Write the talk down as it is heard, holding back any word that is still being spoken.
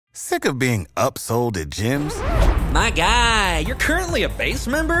Sick of being upsold at gyms? My guy, you're currently a base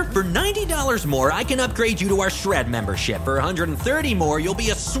member? For $90 more, I can upgrade you to our Shred membership. For $130 more, you'll be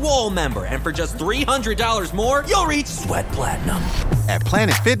a Swole member. And for just $300 more, you'll reach Sweat Platinum. At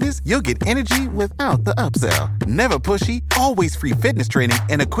Planet Fitness, you'll get energy without the upsell. Never pushy, always free fitness training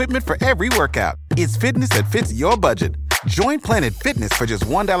and equipment for every workout. It's fitness that fits your budget. Join Planet Fitness for just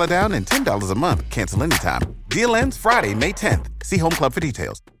 $1 down and $10 a month. Cancel anytime. Deal ends Friday, May 10th. See Home Club for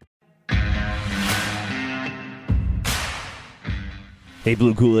details. Hey,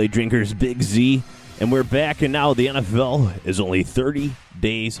 Blue Kool-Aid drinkers, Big Z, and we're back, and now the NFL is only 30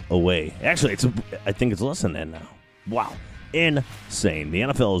 days away. Actually, I think it's less than that now. Wow. Insane. The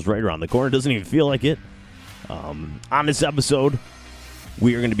NFL is right around the corner. Doesn't even feel like it. On this episode,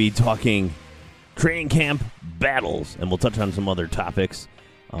 we are going to be talking training camp battles, and we'll touch on some other topics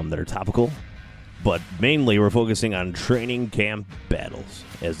that are topical. But mainly, we're focusing on training camp battles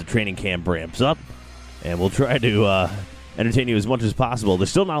as the training camp ramps up, and we'll try to entertain you as much as possible. There's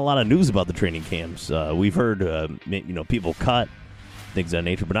still not a lot of news about the training camps. We've heard, people cut, things of that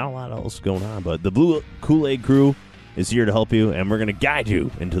nature, but not a lot else going on. But the Blue Kool-Aid crew is here to help you, and we're going to guide you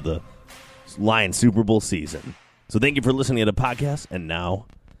into the Lions Super Bowl season. So thank you for listening to the podcast, and now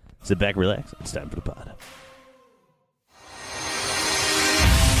sit back, relax. It's time for the pod.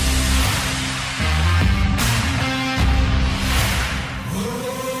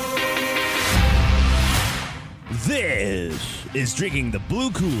 This is Drinking the Blue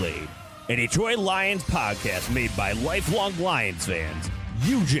Kool-Aid, a Detroit Lions podcast made by lifelong Lions fans.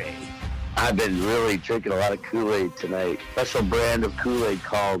 UJ. I've been really drinking a lot of Kool-Aid tonight. Special brand of Kool-Aid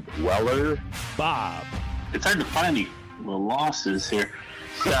called Weller. Bob. It's hard to find any losses here.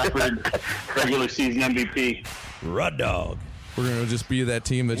 Stafford, regular season MVP. Rud Dog. We're going to just be that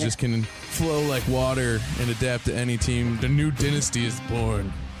team that just can flow like water and adapt to any team. The new dynasty is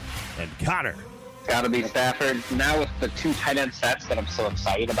born. And Connor. Got to be Stafford. Now with the 2 tight end sets that I'm so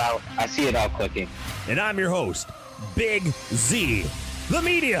excited about, I see it all clicking. And I'm your host, Big Z. The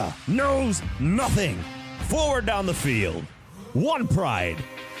media knows nothing. Forward down the field. One pride.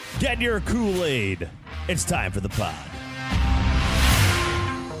 Get your Kool-Aid. It's time for the pod.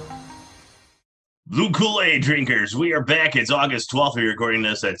 Blue Kool-Aid drinkers, we are back. It's August 12th. We're recording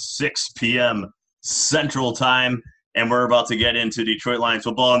this at 6 p.m. Central Time. And we're about to get into Detroit Lions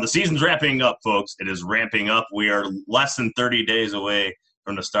football. And the season's wrapping up, folks. It is ramping up. We are less than 30 days away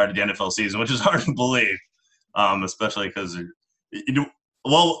from the start of the NFL season, which is hard to believe, especially because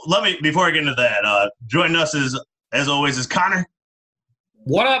let me, before I get into that, joining us as always, is Connor.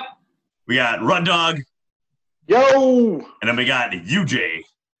 What up? We got Rud Dog. Yo! And then we got UJ.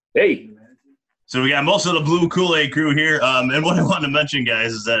 Hey. So we got most of the Blue Kool-Aid crew here. And what I want to mention,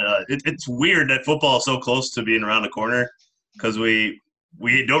 guys, is that it's weird that football is so close to being around the corner because we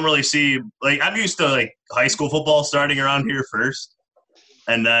don't really see – like I'm used to like high school football starting around here first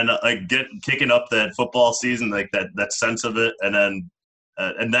and then kicking up that football season, like that sense of it, and then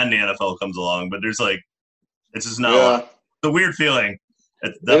the NFL comes along. But there's like – it's just not it's a weird feeling.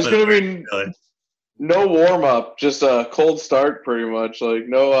 There's going to be no warm-up, just a cold start pretty much. Like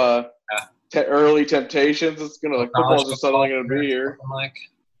no early temptations. It's gonna football's just suddenly gonna be here.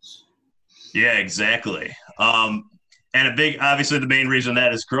 Yeah, exactly. And obviously the main reason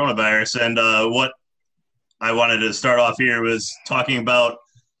that is coronavirus. And what I wanted to start off here was talking about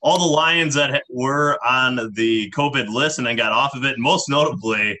all the Lions that were on the COVID list and then got off of it. And most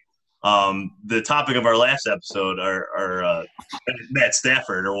notably, the topic of our last episode, our Matt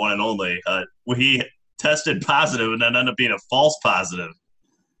Stafford, our one and only. He tested positive and then ended up being a false positive.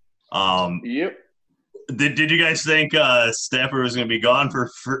 Yep. Did you guys think Stafford was going to be gone for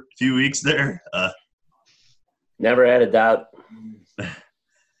a few weeks there? Never had a doubt.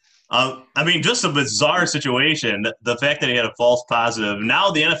 I mean, just a bizarre situation. The fact that he had a false positive.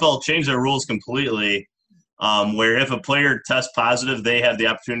 Now the NFL changed their rules completely, where if a player tests positive, they have the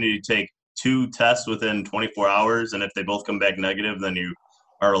opportunity to take 2 tests within 24 hours, and if they both come back negative, then you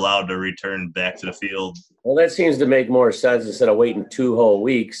are allowed to return back to the field. Well, that seems to make more sense instead of waiting 2 whole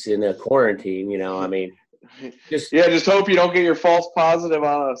weeks in a quarantine. I mean, just hope you don't get your false positive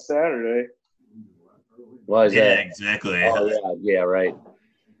on a Saturday. Why is that? Exactly. Oh, yeah, right.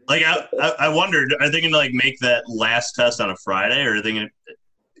 Like I wondered, are they going to make that last test on a Friday, or are they going to?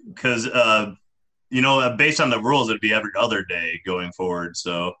 Because based on the rules, it'd be every other day going forward.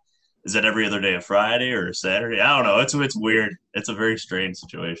 So. Is it every other day of Friday or a Saturday? I don't know. It's weird. It's a very strange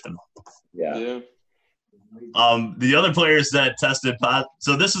situation. Yeah. The other players that tested positive.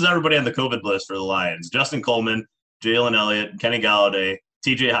 So this is everybody on the COVID list for the Lions: Justin Coleman, Jalen Elliott, Kenny Galladay,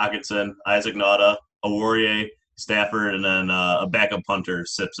 T.J. Hockenson, Isaac Nauta, Awarrior, Stafford, and then a backup punter,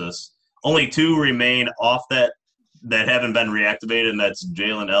 Sipsis. Only 2 remain off that haven't been reactivated, and that's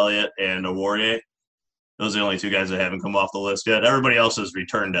Jalen Elliott and Awarye. Those are the only 2 guys that haven't come off the list yet. Everybody else has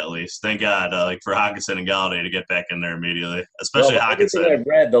returned at least. Thank God, for Hockenson and Galladay to get back in there immediately, especially Hockenson. I've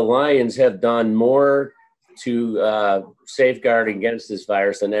read, the Lions have done more to safeguard against this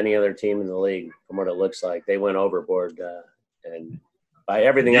virus than any other team in the league, from what it looks like. They went overboard, and by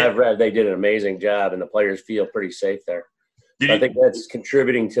everything I've read, they did an amazing job, and the players feel pretty safe there. So I think that's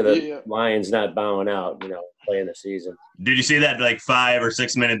contributing to the Lions not bowing out, playing the season. Did you see that 5 or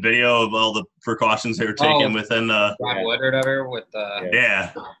 6 minute video of all the precautions they were taking within Rod Wood or whatever with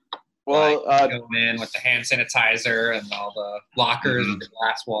the Well, going in with the hand sanitizer and all the lockers and the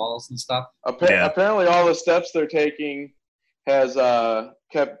glass walls and stuff. Apparently, all the steps they're taking has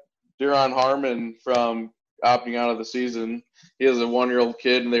kept Duron Harmon from opting out of the season. He has a 1-year-old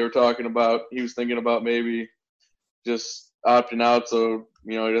kid, and he was thinking about maybe just opting out so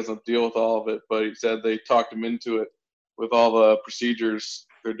he doesn't deal with all of it. But he said they talked him into it with all the procedures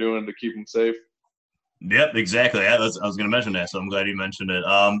they're doing to keep him safe. Yep, exactly. I was going to mention that, so I'm glad you mentioned it.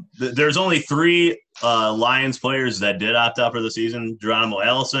 There's only 3 Lions players that did opt out for the season. Geronimo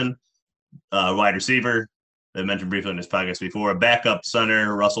Allison, wide receiver, I mentioned briefly in this podcast before. A backup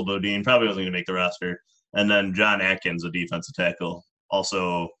center, Russell Bodine, probably wasn't going to make the roster. And then John Atkins, a defensive tackle,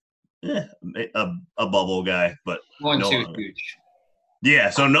 also a bubble guy. But 1-2 huge. Yeah,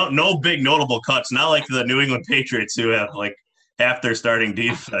 so no big notable cuts. Not like the New England Patriots, who have half their starting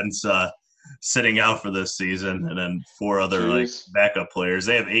defense sitting out for this season, and then 4 other backup players.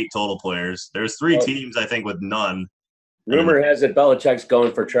 They have 8 total players. There's 3 teams, I think, with none. Rumor has it Belichick's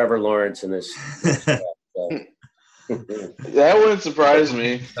going for Trevor Lawrence in this. That wouldn't surprise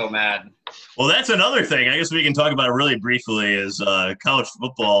me. So mad. Well, that's another thing. I guess we can talk about it really briefly. Is college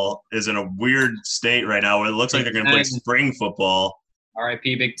football is in a weird state right now where it looks like they're going to play spring football. RIP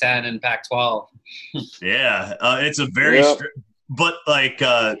Big Ten and Pac-12. Yeah, it's a very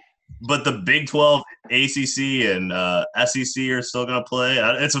but the Big 12, ACC, and SEC are still going to play.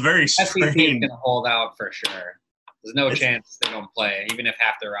 It's a very strange. SEC is going to hold out for sure. There's no chance they don't play. Even if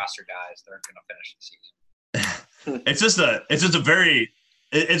half their roster dies, they're going to finish the season. It's just a very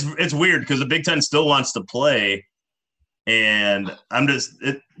it's weird because the Big Ten still wants to play, and there's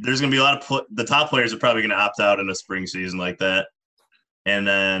going to be a lot of the top players are probably going to opt out in a spring season like that. And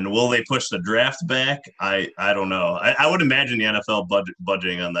then will they push the draft back? I don't know. I would imagine the NFL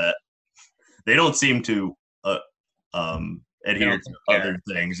budgeting on that. They don't seem to adhere to other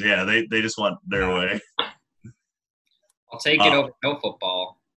things. Yeah, they just want their way. I'll take it over no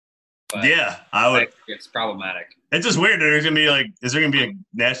football. But I would. It's problematic. It's just weird. There's gonna be is there gonna be a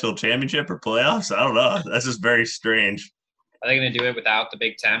national championship or playoffs? I don't know. That's just very strange. Are they going to do it without the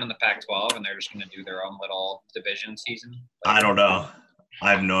Big Ten and the Pac-12, and they're just going to do their own little division season? I don't know. I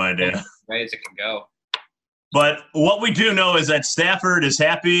have no idea. Ways it can go. But what we do know is that Stafford is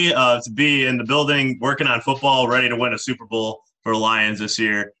happy to be in the building, working on football, ready to win a Super Bowl for Lions this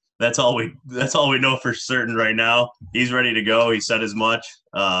year. That's all we know for certain right now. He's ready to go. He said as much.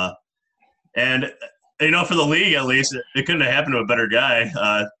 And for the league at least, it couldn't have happened to a better guy.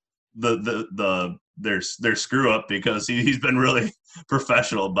 Their screw up because he's been really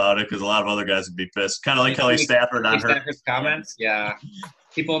professional about it because a lot of other guys would be pissed. Kind of like Kelly Stafford on Stafford's comments. Yeah.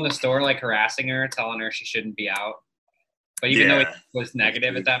 People in the store harassing her, telling her she shouldn't be out. But even though it was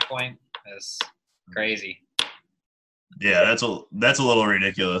negative at that point, it's crazy. Yeah, that's a little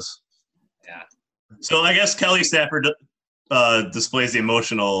ridiculous. Yeah. So I guess Kelly Stafford displays the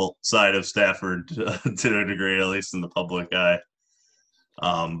emotional side of Stafford to a degree, at least in the public eye.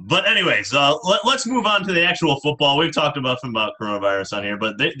 But anyways, let's move on to the actual football. We've talked about coronavirus on here,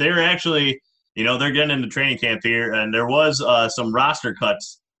 but they're actually, they're getting into training camp here, and there was some roster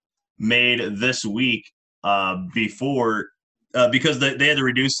cuts made this week before because they had to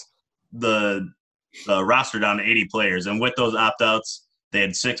reduce the roster down to 80 players, and with those opt-outs, they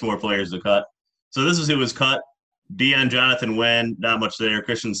had 6 more players to cut. So this is who was cut. Jonathan Wynn, not much there.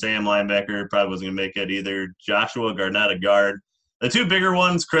 Christian Sam, linebacker, probably wasn't going to make it either. Joshua Garnett, a guard. The 2 bigger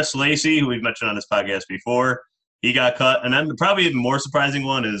ones, Chris Lacey, who we've mentioned on this podcast before, he got cut. And then the probably even more surprising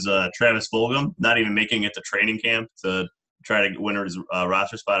one is Travis Fulgham, not even making it to training camp to try to win his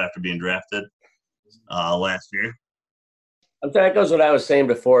roster spot after being drafted last year. That goes what I was saying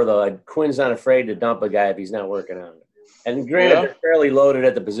before, though. Quinn's not afraid to dump a guy if he's not working on it. And granted, they're fairly loaded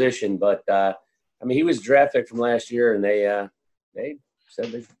at the position, but, he was drafted from last year, and they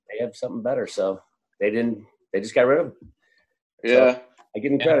said they have something better, so they just got rid of him. Yeah. So I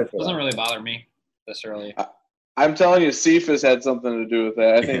give him credit for that. It doesn't really bother me this early. I'm telling you, Cephas had something to do with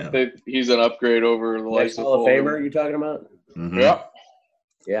that. I think he's an upgrade over the likes of Hall of Famer. You talking about? Mm-hmm.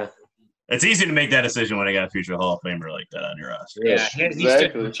 Yeah. It's easy to make that decision when I got a future Hall of Famer like that on your roster. Yeah, he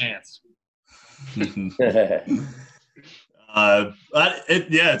stood a chance.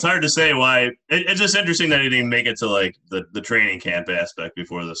 It's hard to say why. It's just interesting that he didn't make it to like the training camp aspect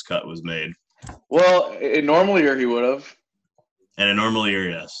before this cut was made. Well, in normal year he would have. And in a normal year,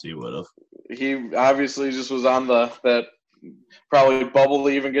 yes, he would have. He obviously just was on that probably bubble to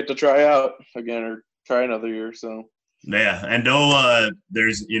even get to try out again or try another year. So yeah, and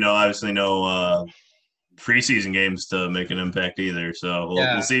there's obviously no preseason games to make an impact either. So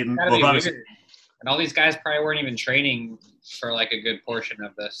we'll see. And all these guys probably weren't even training for like a good portion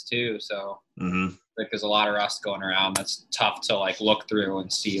of this too. So like there's a lot of rust going around. That's tough to like look through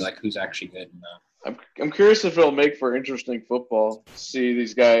and see like who's actually good. I'm curious if it'll make for interesting football. See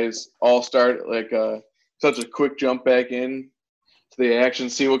these guys all start like such a quick jump back in to the action.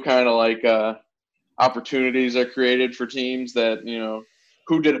 See what kind of like opportunities are created for teams that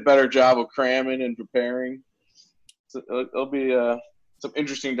who did a better job of cramming and preparing. So it'll be some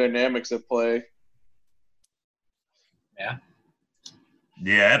interesting dynamics at play.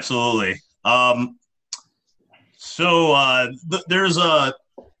 Yeah, absolutely.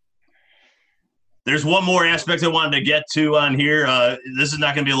 There's one more aspect I wanted to get to on here. This is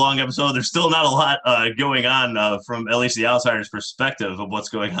not going to be a long episode. There's still not a lot going on from at least the outsider's perspective of what's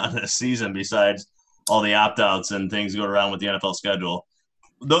going on this season besides all the opt-outs and things going around with the NFL schedule.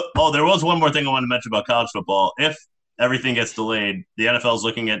 There was one more thing I wanted to mention about college football. If everything gets delayed, the NFL is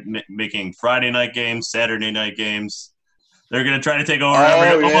looking at making Friday night games, Saturday night games. They're going to try to take over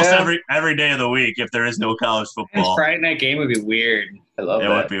almost every day of the week if there is no college football. Friday night game would be weird. I love that.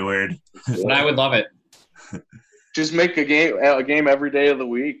 It would be weird. But I would love it. Just make a game every day of the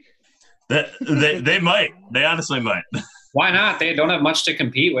week. They might. They honestly might. Why not? They don't have much to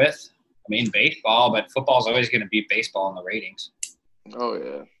compete with. I mean, baseball, but football's always going to beat baseball in the ratings. Oh,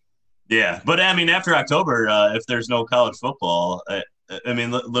 yeah. Yeah, but I mean, after October, if there's no college football, I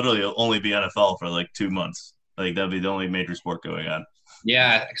mean, literally it'll only be NFL for like 2 months. Like that'll be the only major sport going on.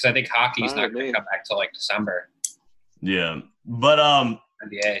 Yeah, because I think hockey's not going to come back till like December. Yeah, but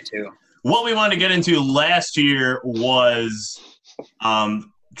NBA too. What we wanted to get into last year was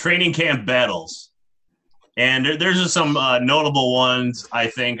training camp battles, and there's just some notable ones I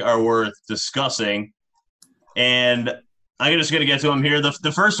think are worth discussing, and I'm just going to get to them here.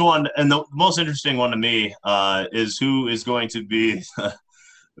 The first one and the most interesting one to me is who is going to be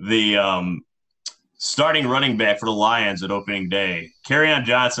the starting running back for the Lions at opening day. Kerryon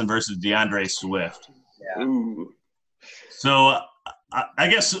Johnson versus DeAndre Swift. Yeah. Ooh. So I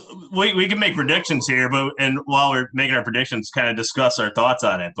guess we can make predictions here, and while we're making our predictions, kind of discuss our thoughts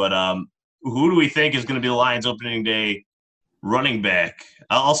on it. But who do we think is going to be the Lions opening day running back?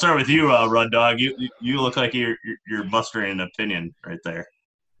 I'll start with you, Rud Dog. You look like you're mustering an opinion right there.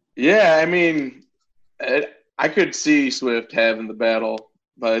 Yeah, I mean, I could see Swift having the battle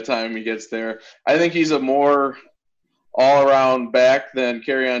by the time he gets there. I think he's a more all-around back than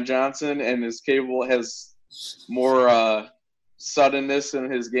Kerryon Johnson, and has more suddenness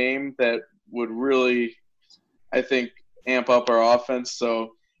in his game that would really, I think, amp up our offense.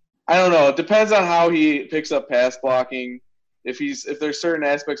 So I don't know. It depends on how he picks up pass blocking. If there's certain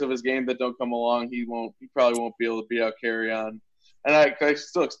aspects of his game that don't come along, he probably won't be able to beat out Kerryon. And I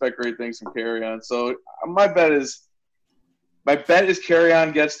still expect great things from Kerryon. So my bet is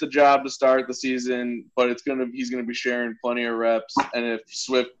Kerryon gets the job to start the season, but he's gonna be sharing plenty of reps. And if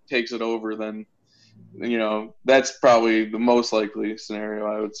Swift takes it over, then that's probably the most likely scenario,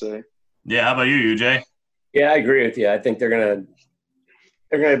 I would say. Yeah, how about you, UJ? Yeah, I agree with you. I think they're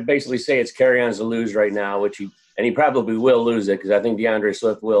gonna basically say it's Kerryon's to lose right now, and he probably will lose it because I think DeAndre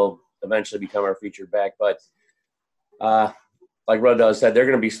Swift will eventually become our featured back. But like Rodell said, they're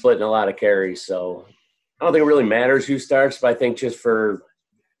going to be splitting a lot of carries. So I don't think it really matters who starts, but I think just for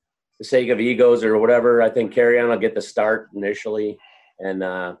the sake of egos or whatever, I think Kerryon will get the start initially. And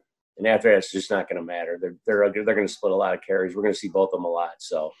after that, it's just not going to matter. They're going to split a lot of carries. We're going to see both of them a lot.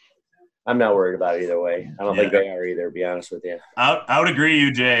 So I'm not worried about it either way. I don't think they are either, to be honest with you. I would agree,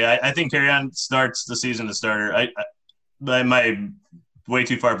 UJ. I think Kerryon starts the season as starter. My way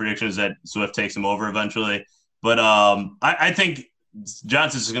too far prediction is that Swift takes him over eventually. But I think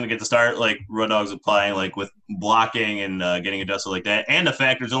Johnson's just going to get the start, like Rud Dog's applying, like with blocking and getting adjusted like that. And the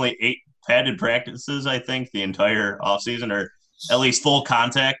fact there's only 8 padded practices, I think, the entire offseason, or at least full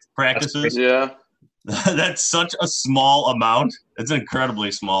contact practices. Yeah. That's such a small amount. It's an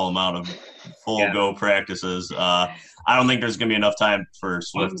incredibly small amount of go practices. I don't think there's going to be enough time for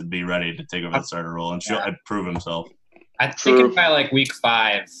Swift to be ready to take over the starter role and prove himself. I think by like week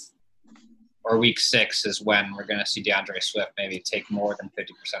 5 or week 6 is when we're going to see DeAndre Swift maybe take more than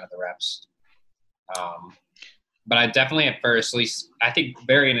 50% of the reps. But I definitely at first, at least I think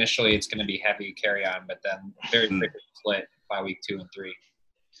very initially it's going to be heavy carry on, but then very quickly split by week 2 and 3.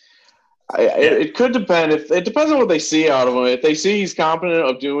 It could depend. It depends on what they see out of him. If they see he's competent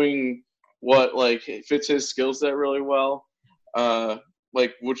of doing what like fits his skill set really well,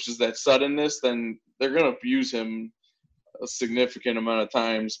 like which is that suddenness, then they're going to use him a significant amount of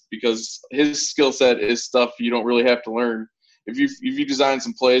times because his skill set is stuff you don't really have to learn. If you design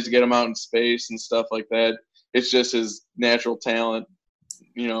some plays to get him out in space and stuff like that, it's just his natural talent.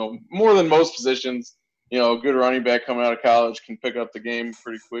 You know, more than most positions. You know, a good running back coming out of college can pick up the game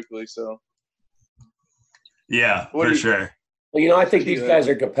pretty quickly. So, yeah, for sure. Well, you know, I think these guys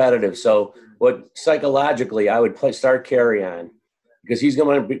are competitive. So, what psychologically I would start carry on because he's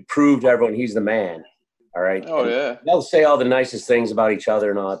going to prove to everyone he's the man. All right. Oh yeah. They'll say all the nicest things about each other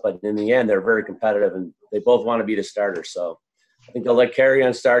and all that, but in the end, they're very competitive and they both want to be the starter. So, I think they'll let Carry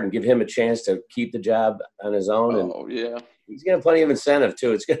on start and give him a chance to keep the job on his own. And yeah. He's got plenty of incentive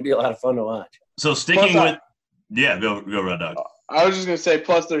too. It's going to be a lot of fun to watch. So sticking with, go Red Dog. I was just going to say,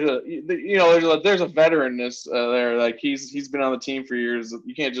 plus there's a veteranness there. Like he's been on the team for years.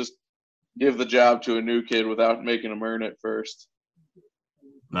 You can't just give the job to a new kid without making him earn it first.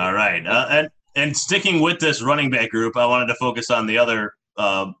 All right, and sticking with this running back group, I wanted to focus on the other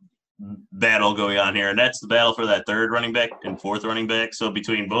battle going on here, and that's the battle for that third running back and fourth running back. So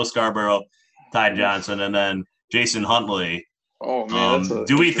between Bo Scarborough, Ty Johnson, and then Jason Huntley. Oh man,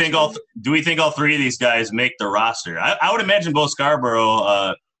 do we think all three of these guys make the roster? I would imagine Bo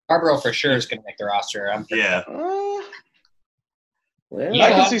Scarborough. Scarborough for sure is going to make the roster. Yeah. I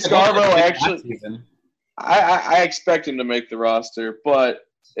can see Scarborough actually. I expect him to make the roster, but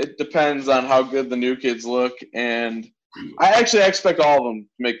it depends on how good the new kids look, and I expect all of them to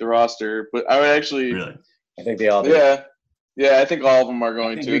make the roster. But I would actually. Really? I think they all do. Yeah, I think all of them are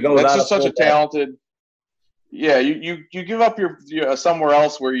going to. That's just such a talented. Yeah, you give up your somewhere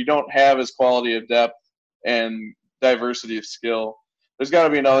else where you don't have as quality of depth and diversity of skill. There's got to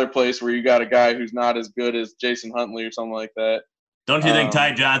be another place where you got a guy who's not as good as Jason Huntley or something like that. Don't you think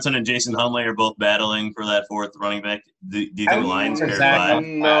Ty Johnson and Jason Huntley are both battling for that fourth running back? Do you think the Lions care about?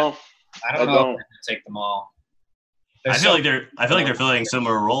 No, I don't know if they're going to take them all. I feel like they're filling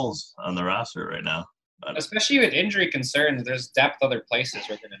similar roles on the roster right now. Especially with injury concerns, there's depth other places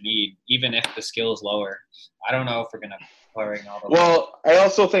we're going to need, even if the skill is lower. I don't know if we're going to bring all the. Well, I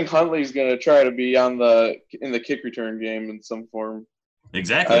also think Huntley's going to try to be in the kick return game in some form.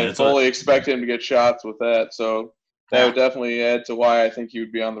 Exactly. I fully expect him to get shots with that, so that would definitely add to why I think he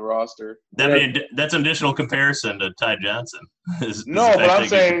would be on the roster. That's an additional comparison to Ty Johnson. No, but I'm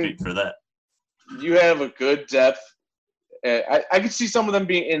saying for that, you have a good depth. I could see some of them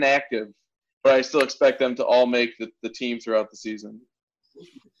being inactive. But I still expect them to all make the team throughout the season.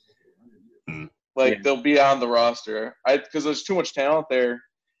 They'll be on the roster. Because there's too much talent there,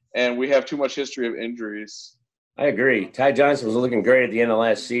 and we have too much history of injuries. I agree. Ty Johnson was looking great at the end of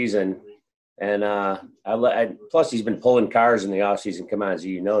last season. And plus he's been pulling cars in the offseason. Come on, Z,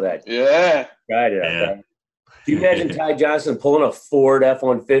 you know that. Yeah. Tried it. Yeah. Can you imagine Ty Johnson pulling a Ford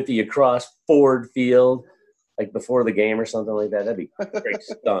F-150 across Ford Field? Like before the game or something like that. That'd be a great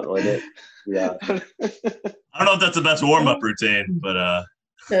stunt, wouldn't it? Yeah. I don't know if that's the best warm-up routine, but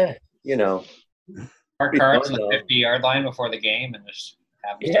you know. Park cars on the 50-yard line before the game and just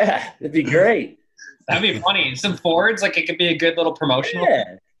have it'd be great. That'd be funny. Some Fords, like it could be a good little promotional.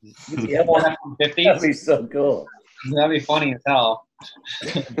 Yeah. Ford F-150. That'd be so cool. That'd be funny as hell.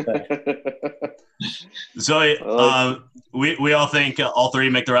 So we all think all three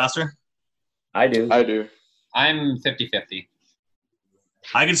make the roster? I do. I'm 50-50.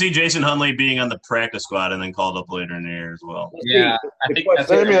 I can see Jason Huntley being on the practice squad and then called up later in the year as well. Yeah, I think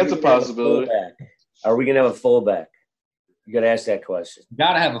that's a possibility. Are we going to have a fullback? You got to ask that question. You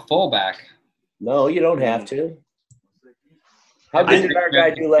got to have a fullback. No, you don't have to. How good did our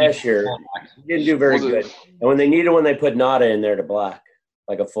guy do last year? He didn't do very good. And when they needed one, they put Nada in there to block,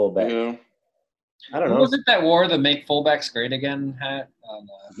 like a fullback. Yeah. I don't know. Was it that wore the Make Fullbacks Great Again hat?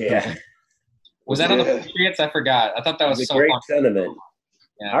 Yeah. Was that on the Patriots? I forgot. I thought that was so great fun. sentiment.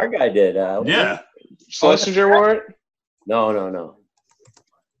 Yeah. Our guy did. Schlesinger wore it? No.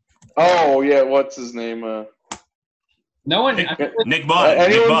 Oh, yeah. What's his name? No one. Nick Bodden.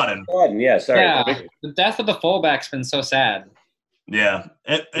 Nick Bodden. Yeah, sorry. Yeah, the death of the fullback's been so sad. Yeah.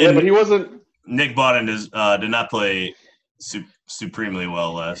 But he wasn't. Nick Bodden did not play supremely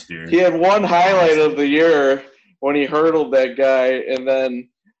well last year. He had one highlight of the year when he hurdled that guy, and then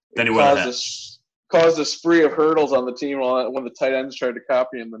he caused a spree of hurdles on the team when the tight ends tried to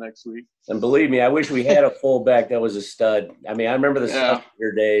copy him the next week. And believe me, I wish we had a fullback that was a stud. I mean, I remember the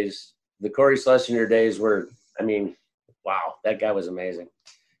Schlesinger days. The Corey Schlesinger days were, I mean, wow, that guy was amazing.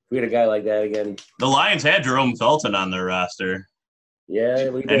 If we had a guy like that again. The Lions had Jerome Felton on their roster. Yeah,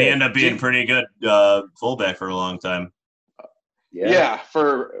 we did. And he ended up being pretty good fullback for a long time. Yeah,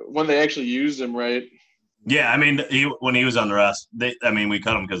 for when they actually used him, right? Yeah, I mean, when he was on the roster, we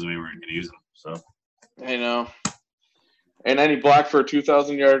cut him because we were going to use him. So I know. And then he blocked for a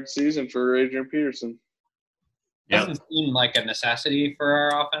 2,000-yard season for Adrian Peterson. Doesn't seem like a necessity for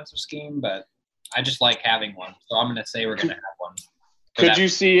our offensive scheme, but I just like having one. So I'm going to say we're going to have one. Could you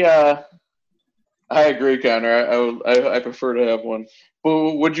see? I agree, Connor. I prefer to have one.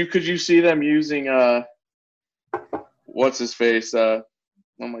 But could you see them using what's his face? Oh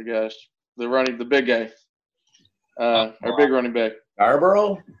my gosh, the big guy, our big running back,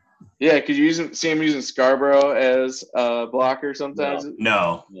 Scarborough. Yeah, could you see him using Scarborough as a blocker sometimes?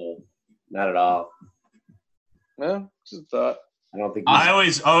 No, not at all. Well, just a thought. I don't think. I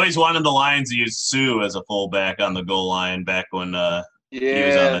always wanted the Lions to use Sue as a fullback on the goal line back when he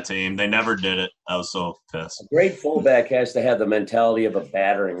was on the team. They never did it. I was so pissed. A great fullback has to have the mentality of a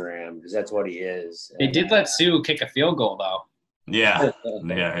battering ram because that's what he is. They did let Sue kick a field goal, though. Yeah.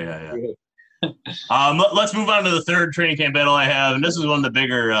 Let's move on to the third training camp battle I have, and this is one of the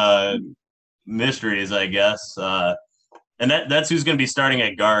bigger mysteries, I guess. And that's who's going to be starting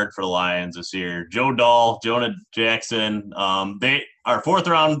at guard for the Lions this year. Joe Dahl, Jonah Jackson. Our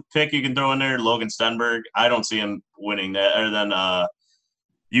fourth-round pick you can throw in there, Logan Stenberg. I don't see him winning that other than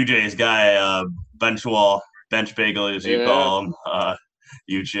UJ's guy, Bench Bagel, as you call him,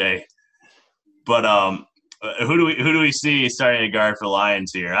 UJ. But who do we see starting at guard for the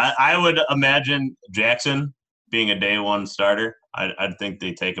Lions here? I would imagine Jackson being a day one starter. I'd think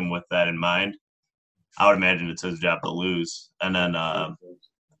they take him with that in mind. I would imagine it's his job to lose, and then right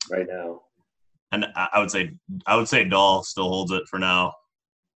now, and I would say Dahl still holds it for now.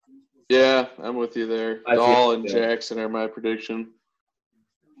 Yeah, I'm with you there. Dahl and Jackson are my prediction.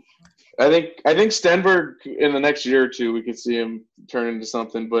 I think Stenberg in the next year or two we could see him turn into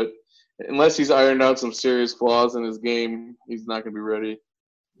something, but unless he's ironed out some serious flaws in his game, he's not going to be ready.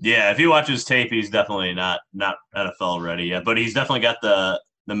 Yeah, if you watch his tape, he's definitely not NFL ready yet, but he's definitely got the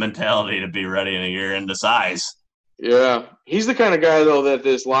mentality to be ready in a year and the size. Yeah, he's the kind of guy though that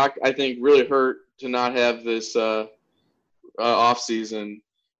this lock I think really hurt to not have this off season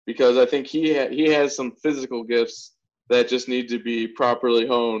because I think he has some physical gifts that just need to be properly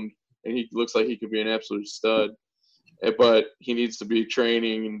honed, and he looks like he could be an absolute stud. But he needs to be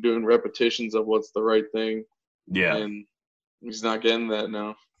training and doing repetitions of what's the right thing. Yeah, and he's not getting that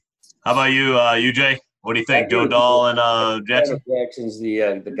now. How about you, UJ? What do you think, Joe Dahl and Jackson? Jackson's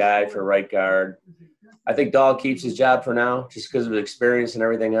the guy for right guard. I think Dahl keeps his job for now just because of his experience and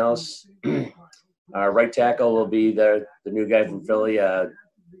everything else. Right tackle will be the new guy from Philly.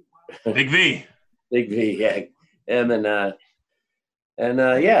 Big V. Big V, yeah. Him and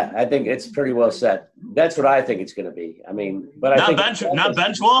I think it's pretty well set. That's what I think it's going to be. I mean, but I think not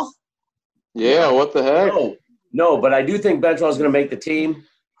Benchwall. Yeah, what the heck? No, but I do think Benchwall is going to make the team,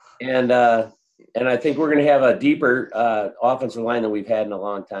 and I think we're going to have a deeper offensive line than we've had in a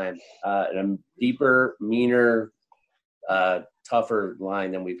long time, and a deeper, meaner, tougher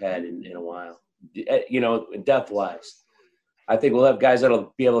line than we've had in a while. Depth-wise, I think we'll have guys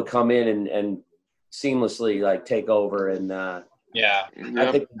that'll be able to come in and seamlessly like take over and.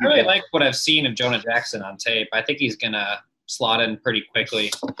 I really like what I've seen of Jonah Jackson on tape. I think he's going to slot in pretty quickly,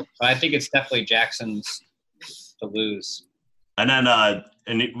 but I think it's definitely Jackson's to lose. And then,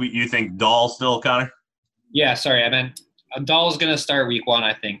 you think Dahl still, Connor? Yeah, sorry, I meant Dahl's going to start week 1,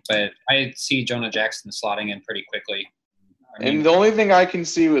 I think, but I see Jonah Jackson slotting in pretty quickly. And the only thing I can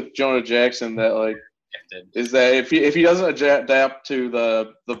see with Jonah Jackson that is that if he doesn't adapt to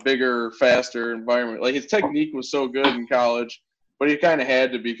the bigger, faster environment, like his technique was so good in college, but he kind of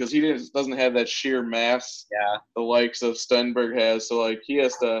had to be because he doesn't have that sheer mass the likes of Stenberg has. So he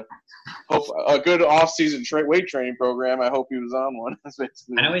has to hope a good off-season weight training program. I hope he was on one. I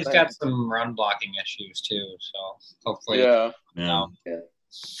know he's got some run blocking issues too, so hopefully. Yeah.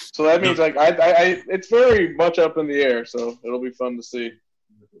 So that means it's very much up in the air. So it'll be fun to see.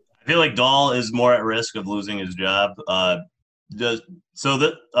 I feel like Dahl is more at risk of losing his job. Per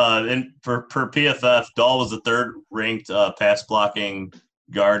PFF, Dahl was the third-ranked pass blocking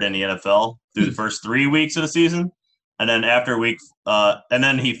guard in the NFL through the first 3 weeks of the season, and then after and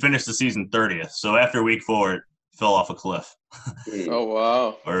then he finished the season 30th. So after week 4, fell off a cliff. Oh,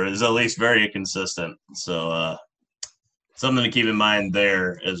 wow. Or is at least very inconsistent. So something to keep in mind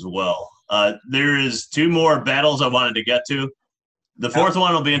there as well. There is 2 more battles I wanted to get to. The fourth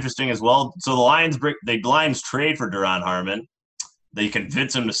one will be interesting as well. So the Lions trade for Duron Harmon. They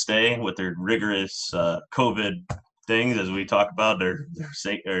convince him to stay with their rigorous COVID things, as we talk about their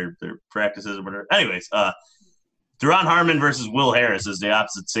practices or whatever. Anyways, Duron Harmon versus Will Harris is the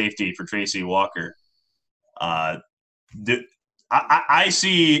opposite safety for Tracy Walker. I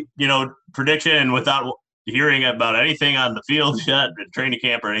see, prediction without hearing about anything on the field yet, training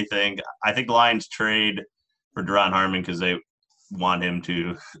camp or anything. I think the Lions trade for Duron Harmon because they want him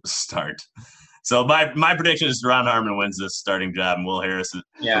to start. So my prediction is Duron Harmon wins this starting job, and Will Harris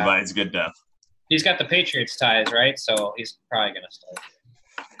provides good depth. He's got the Patriots ties, right? So he's probably going to start.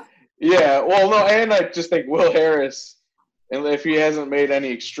 Yeah, well, no, and I just think Will Harris, and if he hasn't made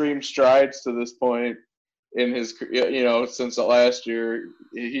any extreme strides to this point in his, since the last year,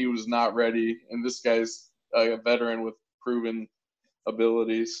 he was not ready. And this guy's a veteran with proven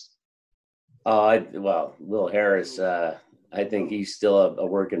abilities. Will Harris, I think he's still a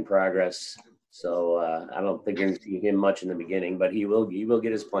work in progress. So I don't think you're going to see him much in the beginning, but he will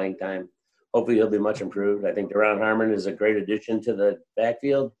get his playing time. Hopefully he'll be much improved. I think Duron Harmon is a great addition to the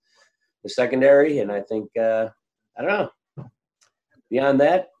backfield, the secondary, and I think I don't know. Beyond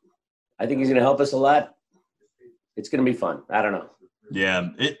that, I think he's going to help us a lot. It's going to be fun. I don't know. Yeah,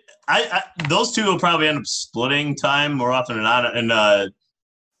 those two will probably end up splitting time more often than not, and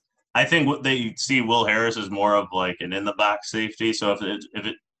I think what they see Will Harris is more of like an in the box safety. So if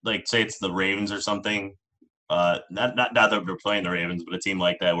it like say it's the Ravens or something, not that we're playing the Ravens, but a team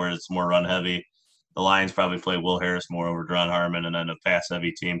like that where it's more run heavy, the Lions probably play Will Harris more over Duron Harmon, and then a pass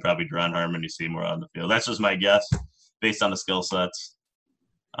heavy team probably Duron Harmon you see more on the field. That's just my guess based on the skill sets.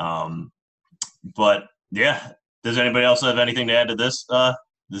 But yeah, does anybody else have anything to add to this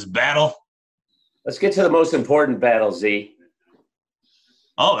this battle? Let's get to the most important battle, Z.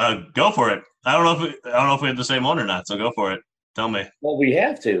 Oh, go for it. I don't know if we have the same one or not, so go for it. Tell me. Well, we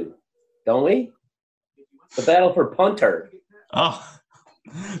have to, don't we? The battle for punter. Oh,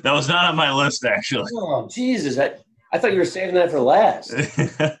 that was not on my list, actually. Oh, Jesus. I thought you were saving that for last.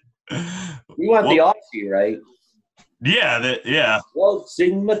 We want the Aussie, right? Yeah, yeah.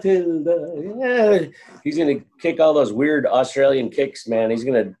 Waltzing Matilda. Yeah. He's going to kick all those weird Australian kicks, man. He's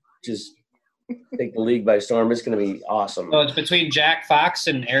going to just take the league by storm. It's going to be awesome. So it's between Jack Fox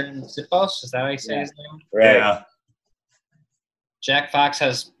and Aaron Sipos. Is that how you say his name? Right. Yeah. Jack Fox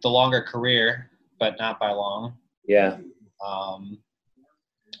has the longer career, but not by long. Yeah.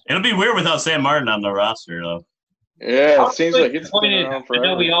 It'll be weird without Sam Martin on the roster, though. Yeah, it seems like it's been around forever. I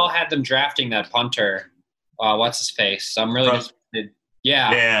know we all had them drafting that punter. What's his face? So I'm really disappointed.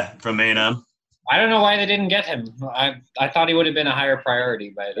 Yeah. Yeah, from A&M. I don't know why they didn't get him. I thought he would have been a higher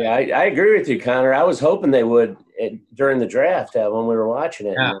priority. But yeah, I agree with you, Connor. I was hoping they would during the draft when we were watching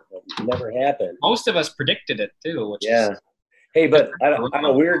it. Yeah. It never happened. Most of us predicted it too. Which is hey, but on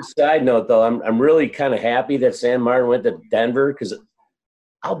a weird side note, though, I'm really kind of happy that Sam Martin went to Denver because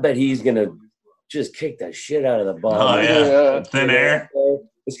I'll bet he's going to just kick the shit out of the ball. Oh, yeah. Thin air.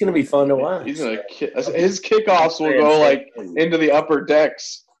 It's going to be fun to watch. He's gonna his kickoffs will go like into the upper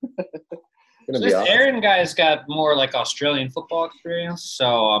decks. This Aaron guy's got more like Australian football experience, so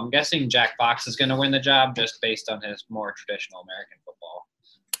I'm guessing Jack Fox is going to win the job just based on his more traditional American football.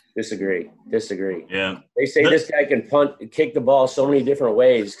 Disagree. Yeah. They say this guy can kick the ball so many different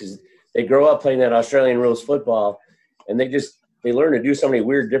ways because they grow up playing that Australian rules football, and they learn to do so many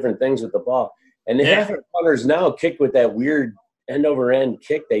weird different things with the ball. And they have their punters now kick with that weird end-over-end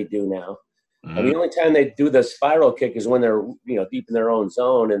kick they do now. Mm-hmm. And the only time they do the spiral kick is when they're, deep in their own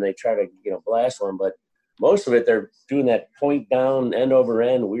zone and they try to, blast one. But most of it, they're doing that point down, end over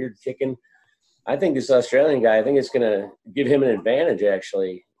end, weird kicking. I think this Australian guy, it's going to give him an advantage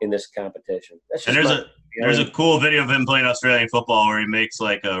actually in this competition. And there's a cool video of him playing Australian football where he makes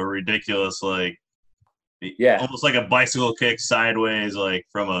like a ridiculous, almost like a bicycle kick sideways, like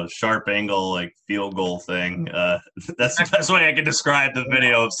from a sharp angle, like field goal thing. That's the best way I can describe the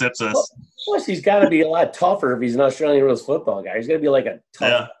video of Sipsis. Plus, he's got to be a lot tougher if he's an Australian rules football guy. He's going to be like a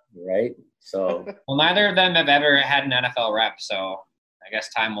tough, right? So, well, neither of them have ever had an NFL rep, so I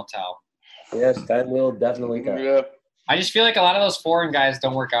guess time will tell. Yes, time will definitely tell. Yeah. I just feel like a lot of those foreign guys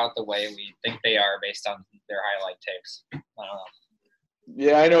don't work out the way we think they are based on their highlight tapes. I don't know.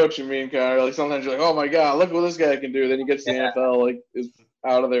 Yeah, I know what you mean, Connor. Like sometimes you're like, "Oh my God, look what this guy can do." Then he gets to the NFL, is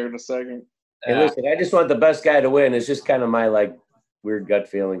out of there in a second. Hey, listen, I just want the best guy to win. It's just kind of my weird gut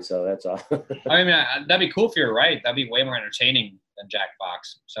feeling. So that's all. I mean, that'd be cool if you're right. That'd be way more entertaining than Jack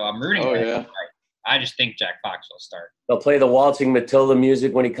Fox. So I'm rooting for him. I just think Jack Fox will start. They'll play the waltzing Matilda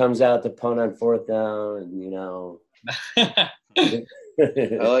music when he comes out to punt on 4th down, and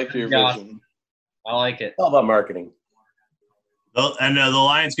I like your vision. I like it. It's all about marketing. Well, and the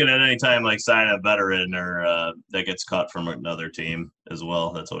Lions could at any time sign a veteran or that gets cut from another team as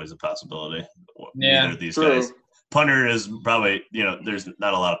well. That's always a possibility. Yeah, either of these guys. Punter is probably there's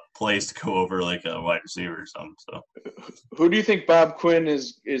not a lot of plays to go over like a wide receiver or something. So, who do you think Bob Quinn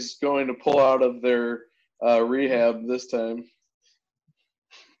is going to pull out of their rehab this time?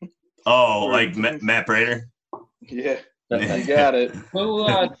 Oh, like Matt Prater? Yeah, you got it.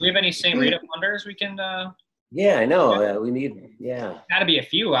 Well, do we have any St. Rita punters we can? Yeah, I know. We need. Yeah, got to be a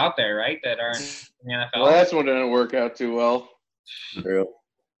few out there, right? That aren't in the NFL. Well, that's one didn't work out too well. True.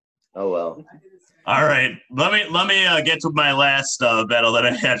 Oh well. All right, let me get to my last battle that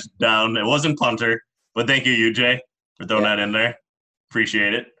I had down. It wasn't punter, but thank you, UJ, for throwing that in there.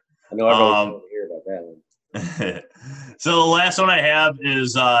 Appreciate it. I know everyone's going to hear about that one. So the last one I have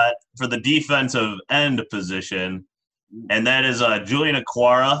is for the defensive end position, and that is Julian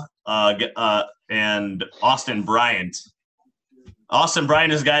Okwara and Austin Bryant. Austin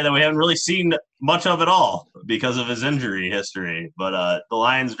Bryant is a guy that we haven't really seen much of at all because of his injury history. But the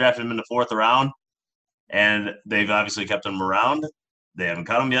Lions drafted him in the 4th round. And they've obviously kept him around. They haven't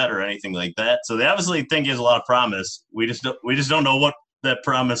cut him yet or anything like that. So they obviously think he has a lot of promise. We just don't know what that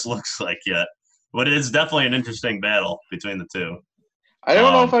promise looks like yet. But it's definitely an interesting battle between the two. I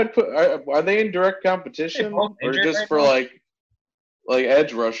don't know if I'd put. Are they in direct competition or just for like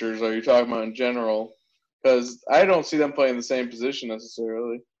edge rushers? Are you talking about in general? Because I don't see them playing the same position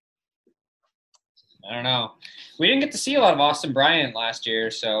necessarily. I don't know. We didn't get to see a lot of Austin Bryant last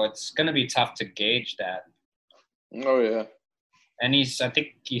year, so it's going to be tough to gauge that. Oh, yeah. And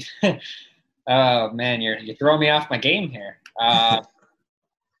oh, man, you're throwing me off my game here. I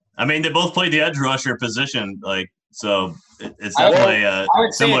mean, they both played the edge rusher position, so it's definitely a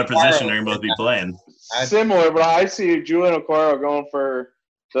similar position they're going to both be playing. Similar, but I see Julian Okwara going for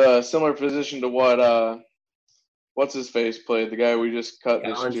the similar position to what what's his face played, the guy we just cut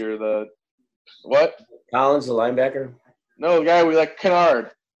this year, What? Collins, the linebacker? No, the guy we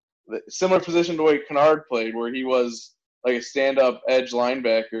Kennard. Similar position to the way Kennard played, where he was like a stand-up edge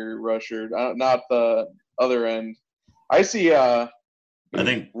linebacker rusher, not the other end. I see I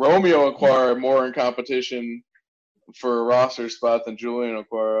think Romeo Okwara more in competition for a roster spot than Julian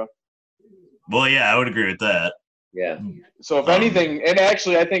Okwara. Well, yeah, I would agree with that. Yeah. So if anything, and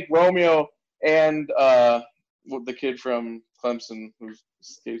actually I think Romeo and the kid from Clemson who's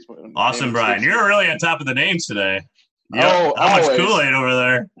Austin Bryant. You're really on top of the names today. Yep. Oh, how much Kool-Aid over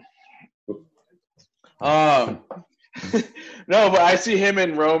there? No, but I see him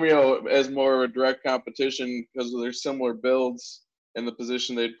and Romeo as more of a direct competition because of their similar builds and the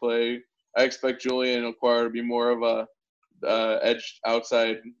position they'd play. I expect Julian Okwara to be more of a edge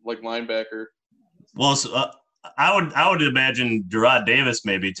outside linebacker. Well, I would imagine Gerard Davis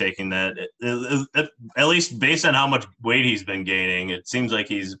may be taking that. At least based on how much weight he's been gaining, it seems like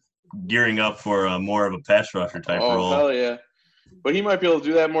he's gearing up for more of a pass rusher type role. Oh, hell yeah. But he might be able to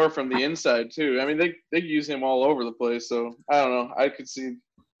do that more from the inside, too. I mean, they use him all over the place, so I don't know. I could see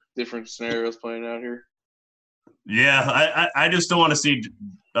different scenarios playing out here. Yeah, I just don't want to see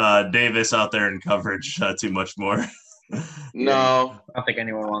Davis out there in coverage too much more. No. I don't think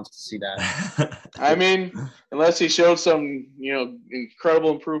anyone wants to see that. I mean, unless he showed some,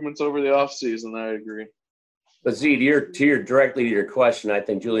 incredible improvements over the offseason, I agree. But Z, directly to your question, I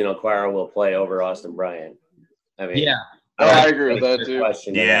think Julian Okwara will play over Austin Bryant. I mean, yeah. I agree with that, too.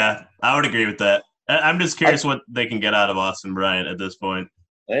 Yeah, I would agree with that. I'm just curious what they can get out of Austin Bryant at this point.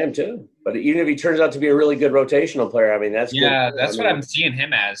 I am too. But even if he turns out to be a really good rotational player, I mean, that's yeah, good. that's what I'm seeing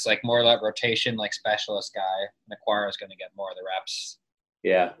him as, more like rotation, specialist guy. Okwara is going to get more of the reps.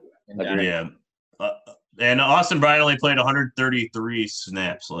 Yeah. Yeah. And Austin Bryant only played 133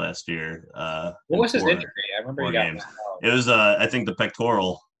 snaps last year. What was his injury? I remember he got games. It was, I think, the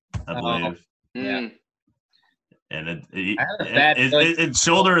pectoral, I believe. Yeah. And it's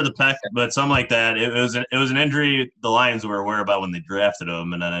shoulder or the pec, but something like that. It was an injury the Lions were aware about when they drafted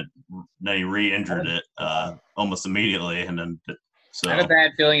him, and then he re-injured it almost immediately, and then so. I have a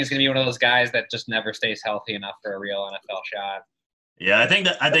bad feeling he's going to be one of those guys that just never stays healthy enough for a real NFL shot. Yeah, I think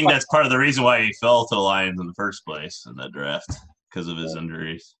that's part of the reason why he fell to the Lions in the first place in that draft because of his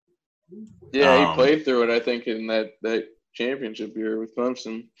injuries. Yeah, he played through it. I think in that championship year with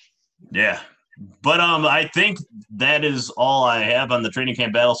Clemson. Yeah. But I think that is all I have on the training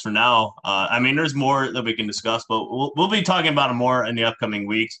camp battles for now. I mean, there's more that we can discuss, but we'll be talking about them more in the upcoming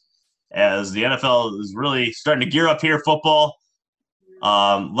weeks as the NFL is really starting to gear up here. Football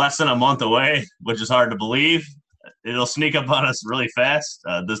Less than a month away, which is hard to believe. It'll sneak up on us really fast.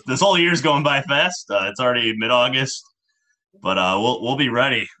 This whole year's going by fast. It's already mid-August, but we'll be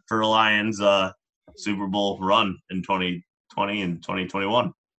ready for the Lions Super Bowl run in 2020 and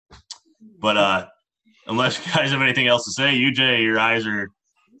 2021. But unless you guys have anything else to say, UJ, your eyes are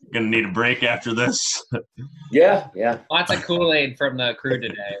going to need a break after this. Yeah. Lots of Kool-Aid from the crew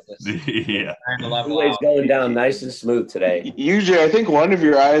today. Yeah. Kool-Aid's going down nice and smooth today. UJ, I think one of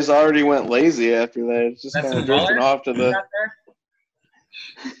your eyes already went lazy after that. It's just kind of drifting off to the.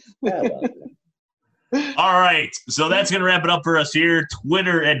 All right. So that's going to wrap it up for us here.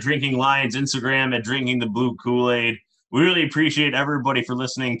 Twitter at Drinking Lions, Instagram at Drinking the Blue Kool-Aid. We really appreciate everybody for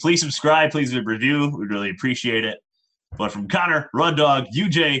listening. Please subscribe. Please leave a review. We'd really appreciate it. But from Connor, Rud Dog,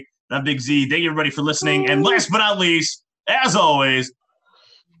 UJ, and I'm Big Z, thank you everybody for listening. And last but not least, as always,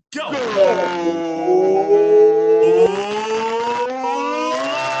 go!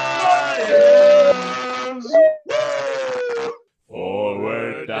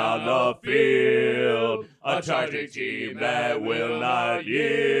 Forward down the field, a charging team that will not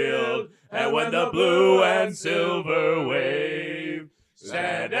yield. And when the blue and silver wave,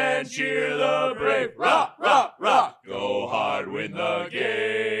 stand and cheer the brave. Rock, rock, rock. Go hard, win the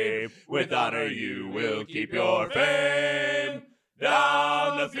game. With honor you will keep your fame.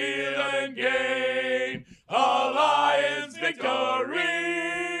 Down the field and gain a Lions victory.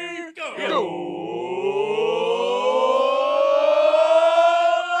 Go!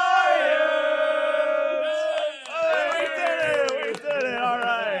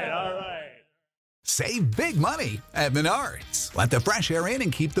 Save big money at Menards. Let the fresh air in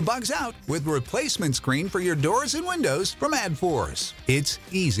and keep the bugs out with replacement screen for your doors and windows from AdForce. It's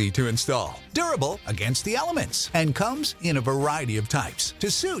easy to install, durable against the elements, and comes in a variety of types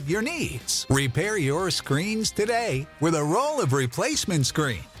to suit your needs. Repair your screens today with a roll of replacement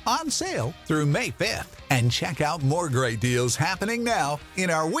screen on sale through May 5th. And check out more great deals happening now in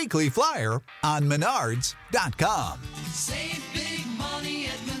our weekly flyer on Menards.com. Save